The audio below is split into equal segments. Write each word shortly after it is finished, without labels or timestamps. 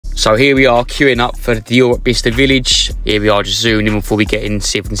So here we are queuing up for the Dior at Bicester Village. Here we are just zooming in before we get in,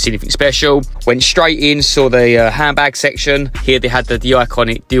 see if we can see anything special. Went straight in, saw the handbag section. Here they had the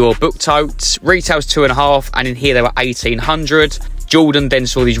iconic Dior book totes. Retails $2.5, and in here they were $1,800. Jordan then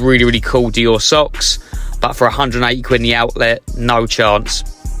saw these really cool Dior socks, but for 180 quid in the outlet, no chance.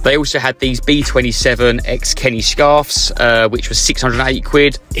 They also had these B27 X Kenny scarves, which was 680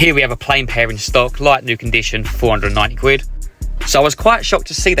 quid. Here we have a plain pair in stock, light new condition, 490 quid. So I was quite shocked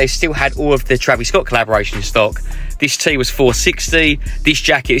to see they still had all of the Travis Scott collaboration in stock. This tee was 460. This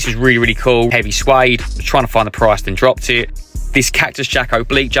jacket, this was really cool, heavy suede. I was trying to find the price, then dropped it. This Cactus Jack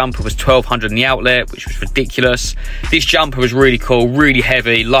oblique jumper was 1,200 in the outlet, which was ridiculous. This jumper was really cool, really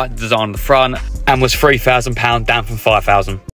heavy, light design on the front, and was £3,000 down from 5,000.